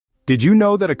Did you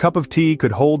know that a cup of tea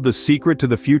could hold the secret to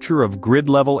the future of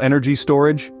grid-level energy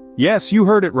storage? Yes, you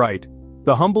heard it right.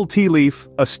 The humble tea leaf,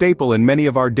 a staple in many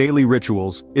of our daily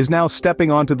rituals, is now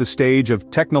stepping onto the stage of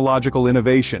technological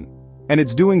innovation. And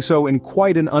it's doing so in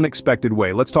quite an unexpected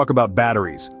way. Let's talk about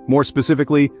batteries, more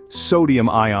specifically,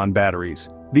 sodium-ion batteries.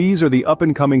 These are the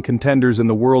up-and-coming contenders in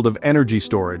the world of energy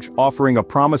storage, offering a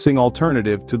promising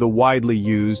alternative to the widely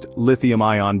used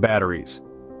lithium-ion batteries.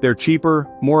 They're cheaper,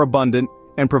 more abundant,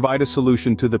 and provide a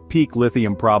solution to the peak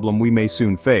lithium problem we may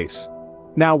soon face.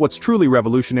 Now, what's truly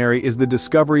revolutionary is the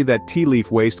discovery that tea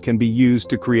leaf waste can be used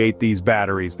to create these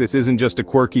batteries. This isn't just a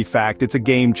quirky fact, it's a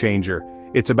game changer.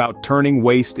 It's about turning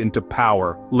waste into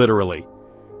power, literally.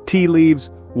 Tea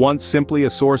leaves, once simply a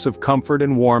source of comfort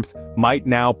and warmth, might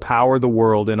now power the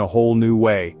world in a whole new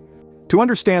way. To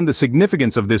understand the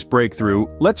significance of this breakthrough,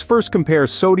 let's first compare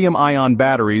sodium-ion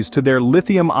batteries to their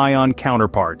lithium-ion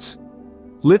counterparts.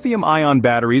 Lithium-ion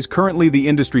batteries, currently the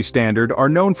industry standard, are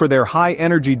known for their high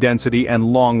energy density and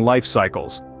long life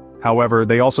cycles. However,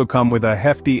 they also come with a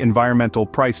hefty environmental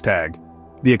price tag.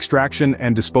 The extraction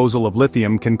and disposal of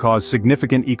lithium can cause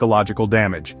significant ecological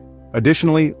damage.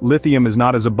 Additionally, lithium is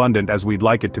not as abundant as we'd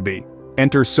like it to be.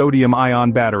 Enter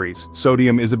sodium-ion batteries.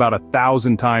 Sodium is about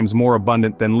 1,000 times more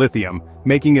abundant than lithium,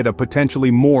 making it a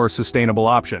potentially more sustainable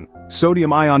option.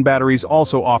 Sodium-ion batteries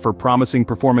also offer promising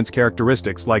performance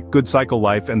characteristics like good cycle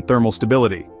life and thermal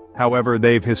stability. However,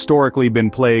 they've historically been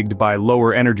plagued by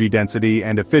lower energy density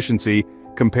and efficiency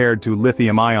compared to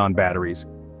lithium-ion batteries.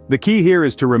 The key here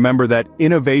is to remember that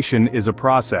innovation is a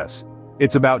process.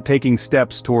 It's about taking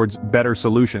steps towards better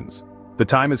solutions. The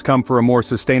time has come for a more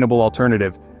sustainable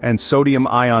alternative, and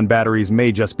sodium-ion batteries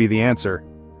may just be the answer.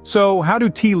 So, how do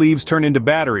tea leaves turn into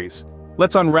batteries?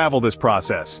 Let's unravel this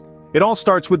process. It all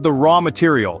starts with the raw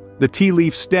material, the tea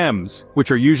leaf stems,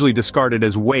 which are usually discarded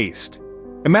as waste.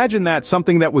 Imagine that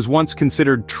something that was once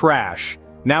considered trash,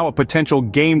 now a potential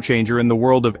game changer in the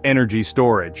world of energy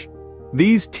storage.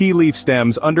 These tea leaf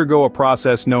stems undergo a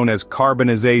process known as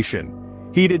carbonization.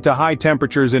 Heated to high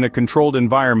temperatures in a controlled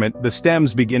environment, the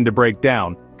stems begin to break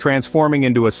down, transforming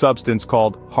into a substance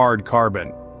called hard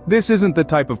carbon. This isn't the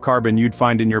type of carbon you'd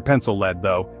find in your pencil lead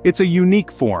though. It's a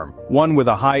unique form, one with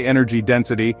a high energy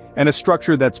density and a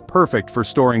structure that's perfect for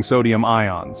storing sodium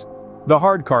ions. The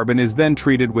hard carbon is then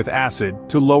treated with acid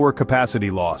to lower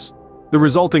capacity loss. The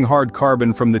resulting hard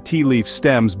carbon from the tea leaf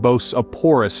stems boasts a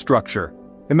porous structure.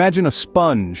 Imagine a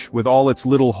sponge with all its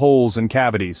little holes and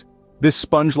cavities. This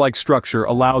sponge-like structure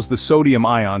allows the sodium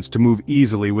ions to move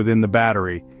easily within the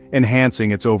battery,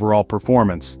 enhancing its overall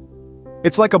performance.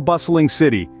 It's like a bustling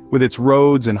city, with its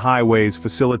roads and highways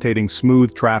facilitating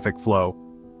smooth traffic flow.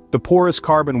 The porous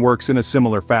carbon works in a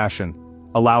similar fashion,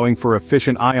 allowing for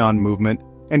efficient ion movement,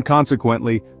 and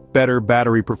consequently, better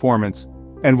battery performance.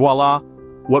 And voila!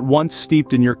 What once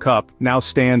steeped in your cup now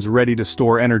stands ready to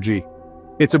store energy.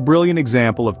 It's a brilliant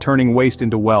example of turning waste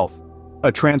into wealth.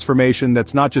 A transformation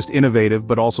that's not just innovative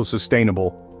but also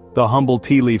sustainable. The humble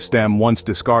tea leaf stem, once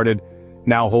discarded,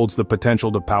 now holds the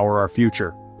potential to power our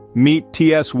future. Meet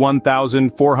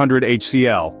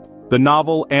TS1400HCl, the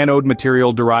novel anode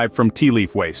material derived from tea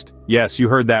leaf waste. Yes, you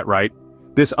heard that right.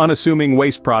 This unassuming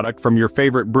waste product from your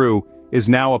favorite brew is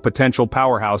now a potential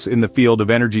powerhouse in the field of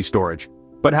energy storage.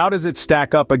 But how does it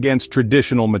stack up against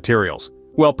traditional materials?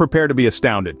 Well, prepare to be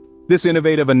astounded. This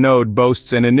innovative anode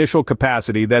boasts an initial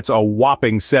capacity that's a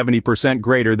whopping 70%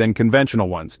 greater than conventional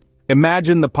ones.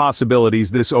 Imagine the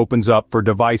possibilities this opens up for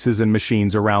devices and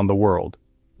machines around the world.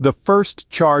 The first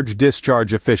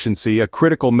charge-discharge efficiency, a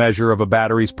critical measure of a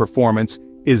battery's performance,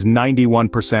 is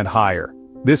 91% higher.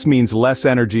 This means less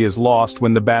energy is lost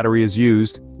when the battery is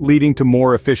used, leading to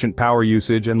more efficient power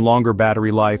usage and longer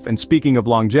battery life. And speaking of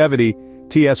longevity,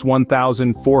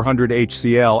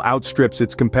 TS1400HCl outstrips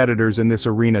its competitors in this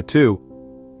arena too.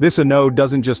 This anode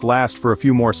doesn't just last for a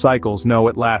few more cycles, no,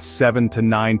 it lasts 7 to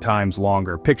 9 times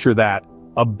longer. Picture that,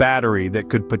 a battery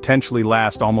that could potentially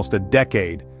last almost a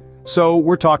decade. So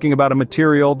we're talking about a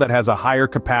material that has a higher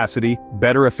capacity,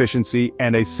 better efficiency,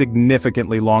 and a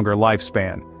significantly longer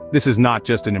lifespan. This is not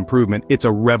just an improvement, it's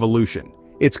a revolution.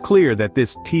 It's clear that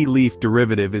this tea leaf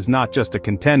derivative is not just a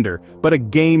contender, but a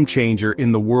game changer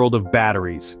in the world of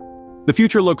batteries. The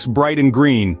future looks bright and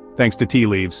green, thanks to tea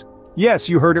leaves. Yes,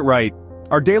 you heard it right.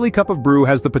 Our daily cup of brew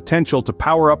has the potential to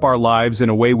power up our lives in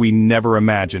a way we never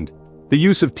imagined. The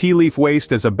use of tea leaf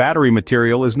waste as a battery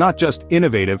material is not just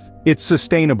innovative, it's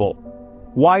sustainable.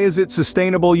 Why is it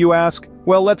sustainable, you ask?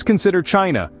 Well, let's consider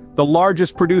China, the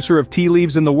largest producer of tea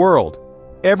leaves in the world.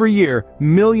 Every year,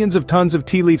 millions of tons of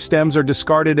tea leaf stems are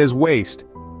discarded as waste.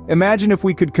 Imagine if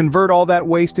we could convert all that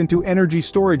waste into energy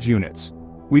storage units.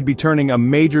 we'd be turning a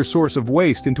major source of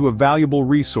waste into a valuable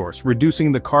resource,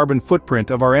 reducing the carbon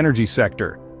footprint of our energy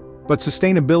sector. But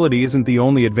sustainability isn't the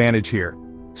only advantage here.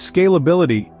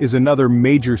 Scalability is another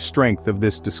major strength of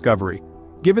this discovery.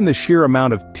 Given the sheer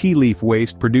amount of tea leaf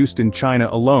waste produced in China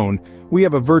alone, we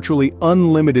have a virtually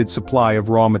unlimited supply of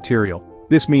raw material.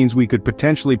 This means we could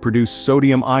potentially produce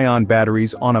sodium-ion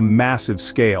batteries on a massive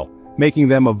scale, making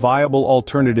them a viable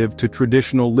alternative to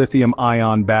traditional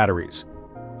lithium-ion batteries.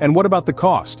 And what about the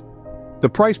cost? The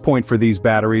price point for these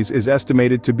batteries is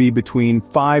estimated to be between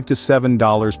 $5 to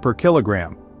 $7 per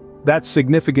kilogram. That's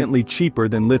significantly cheaper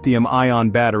than lithium-ion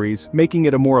batteries, making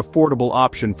it a more affordable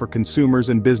option for consumers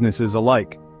and businesses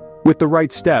alike. With the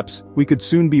right steps, we could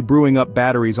soon be brewing up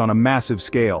batteries on a massive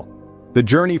scale. The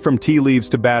journey from tea leaves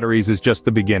to batteries is just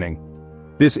the beginning.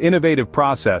 This innovative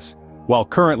process, while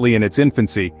currently in its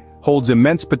infancy, holds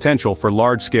immense potential for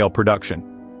large-scale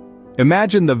production.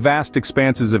 Imagine the vast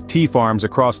expanses of tea farms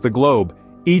across the globe,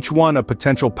 each one a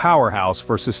potential powerhouse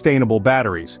for sustainable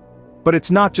batteries. But it's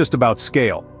not just about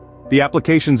scale. The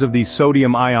applications of these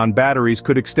sodium-ion batteries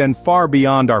could extend far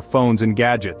beyond our phones and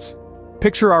gadgets.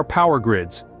 Picture our power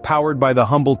grids, powered by the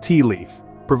humble tea leaf,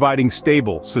 providing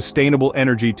stable, sustainable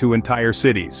energy to entire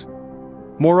cities.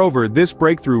 Moreover, this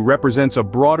breakthrough represents a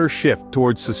broader shift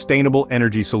towards sustainable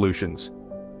energy solutions.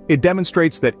 It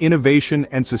demonstrates that innovation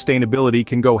and sustainability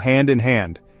can go hand in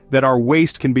hand, that our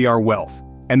waste can be our wealth,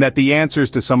 and that the answers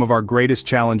to some of our greatest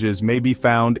challenges may be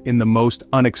found in the most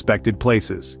unexpected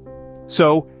places.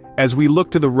 So, as we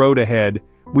look to the road ahead,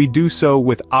 we do so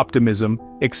with optimism,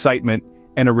 excitement,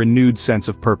 and a renewed sense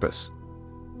of purpose.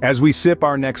 As we sip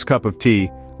our next cup of tea,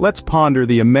 let's ponder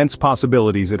the immense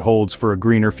possibilities it holds for a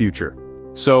greener future.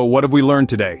 So, what have we learned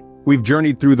today? We've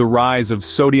journeyed through the rise of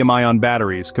sodium-ion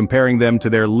batteries, comparing them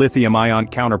to their lithium-ion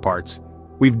counterparts.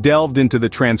 We've delved into the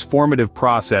transformative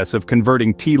process of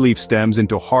converting tea leaf stems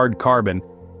into hard carbon,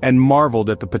 and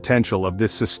marveled at the potential of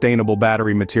this sustainable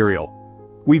battery material.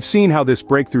 We've seen how this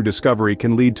breakthrough discovery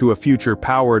can lead to a future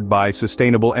powered by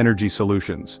sustainable energy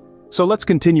solutions. So let's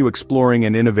continue exploring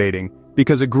and innovating,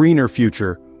 because a greener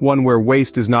future, one where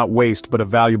waste is not waste but a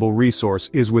valuable resource,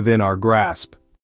 is within our grasp.